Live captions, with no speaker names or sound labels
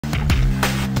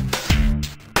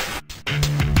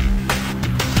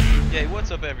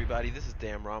What's up, everybody? This is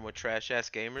Damron with Trash Ass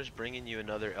Gamers, bringing you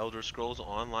another Elder Scrolls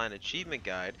Online achievement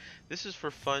guide. This is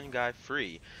for Fungi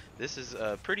free. This is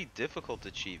a pretty difficult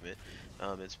achievement.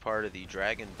 It's part of the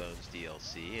Dragon Bones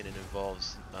DLC, and it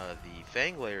involves the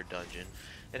Fang Lair dungeon.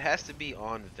 It has to be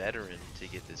on Veteran to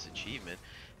get this achievement,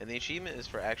 and the achievement is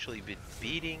for actually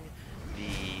beating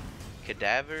the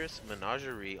Cadaverous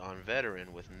Menagerie on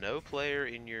Veteran with no player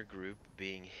in your group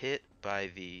being hit by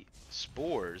the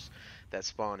spores that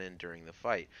spawn in during the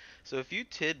fight. So a few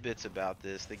tidbits about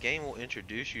this: the game will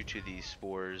introduce you to these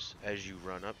spores as you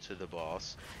run up to the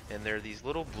boss, and they're these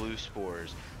little blue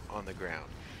spores on the ground.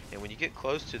 And when you get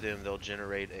close to them, they'll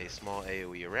generate a small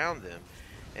AoE around them.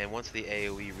 And once the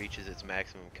AoE reaches its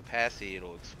maximum capacity,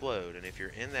 it'll explode. And if you're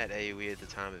in that AoE at the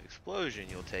time of explosion,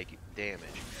 you'll take damage.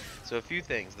 So a few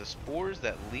things: the spores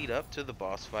that lead up to the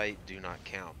boss fight do not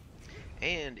count.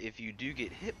 And if you do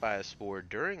get hit by a spore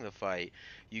during the fight,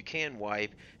 you can wipe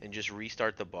and just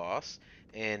restart the boss,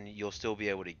 and you'll still be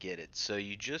able to get it. So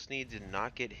you just need to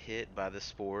not get hit by the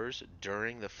spores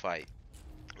during the fight.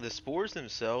 The spores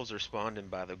themselves are spawned in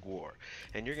by the Gore,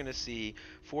 and you're going to see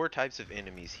four types of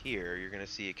enemies here. You're going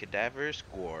to see a Cadaverous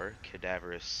Gore,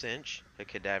 Cadaverous Cinch, a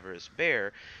Cadaverous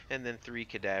Bear, and then three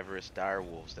Cadaverous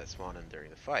Direwolves that spawn in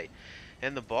during the fight.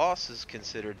 And the boss is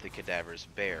considered the Cadaverous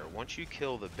Bear. Once you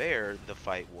kill the bear, the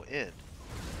fight will end.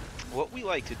 What we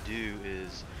like to do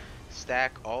is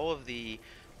stack all of the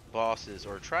bosses,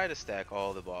 or try to stack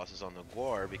all the bosses on the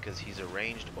Guar, because he's a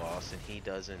ranged boss and he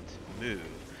doesn't move.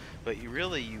 But you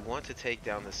want to take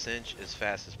down the Cinch as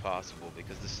fast as possible,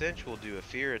 because the Cinch will do a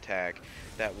fear attack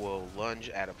that will lunge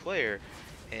at a player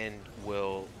and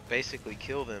will basically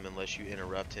kill them unless you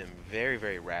interrupt him very,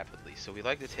 very rapidly. So we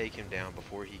like to take him down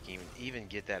before he can even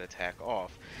get that attack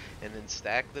off, and then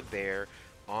stack the bear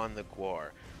on the Guar.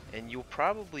 And you'll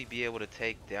probably be able to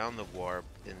take down the Guar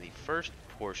in the first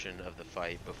portion of the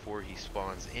fight before he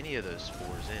spawns any of those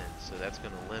spores in. So that's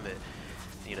going to limit,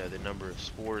 the number of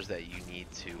spores that you need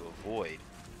to avoid.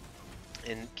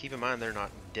 And keep in mind, they're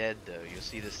not dead though. You'll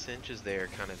see the Cinch is there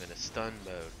kind of in a stun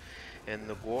mode. And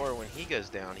the Guar, when he goes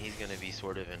down, he's going to be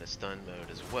sort of in a stun mode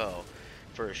as well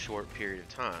for a short period of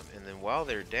time. And then while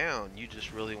they're down, you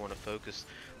just really want to focus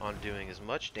on doing as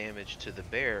much damage to the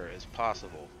bear as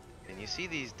possible. And you see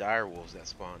these direwolves that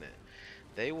spawn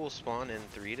in. They will spawn in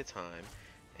 3 at a time,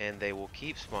 and they will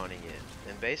keep spawning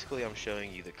in. And basically I'm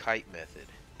showing you the kite method.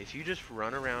 If you just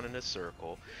run around in a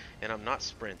circle, and I'm not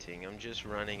sprinting, I'm just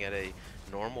running at a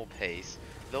normal pace,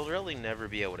 they'll really never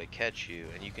be able to catch you,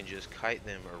 and you can just kite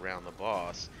them around the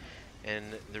boss. And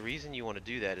the reason you want to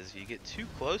do that is if you get too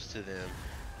close to them,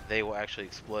 they will actually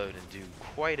explode and do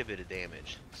quite a bit of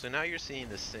damage. So now you're seeing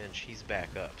the Cinch, he's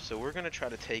back up. So we're going to try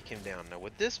to take him down. Now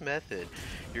with this method,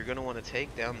 you're going to want to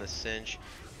take down the Cinch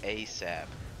ASAP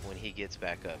when he gets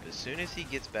back up. As soon as he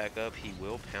gets back up, he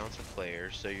will pounce a player,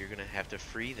 so you're going to have to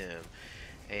free them,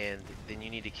 and then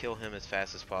you need to kill him as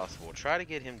fast as possible. Try to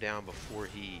get him down before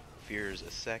he fears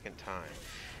a second time.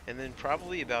 And then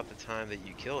probably about the time that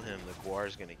you kill him, the Guar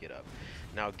is going to get up.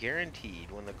 Now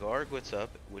guaranteed, when the Guar gets up,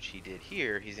 which he did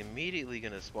here, he's immediately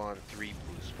going to spawn 3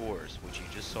 blue spores, which you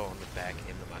just saw on the back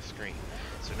end of my screen.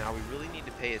 So now we really need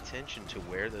to pay attention to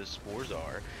where those spores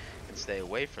are and stay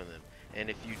away from them. And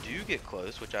if you do get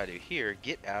close, which I do here,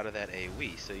 get out of that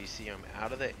AoE. So you see I'm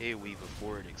out of that AoE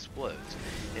before it explodes.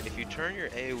 And if you turn your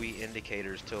AoE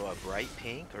indicators to a bright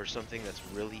pink, or something that's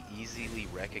really easily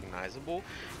recognizable,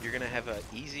 you're going to have an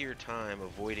easier time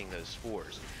avoiding those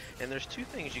spores. And there's 2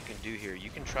 things you can do here. You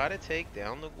can try to take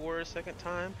down the Gore a second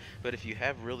time, but if you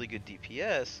have really good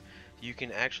DPS, you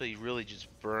can actually really just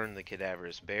burn the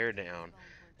Cadaverous Bear down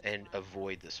and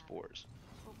avoid the spores.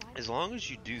 As long as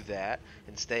you do that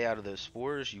and stay out of those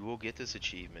spores, you will get this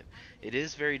achievement. It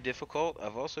is very difficult.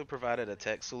 I've also provided a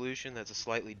tech solution that's a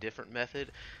slightly different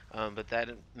method, but that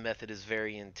method is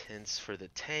very intense for the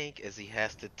tank, as he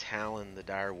has to talon the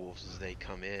direwolves as they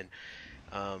come in.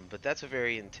 But that's a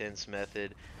very intense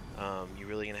method. You're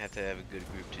really going to have a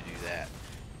good group to do that.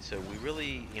 So we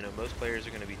really, most players are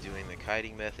going to be doing the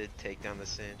kiting method, take down the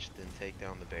Cinch, then take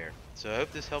down the bear. So I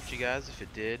hope this helped you guys. If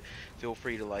it did, feel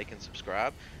free to like and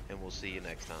subscribe, and we'll see you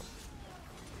next time.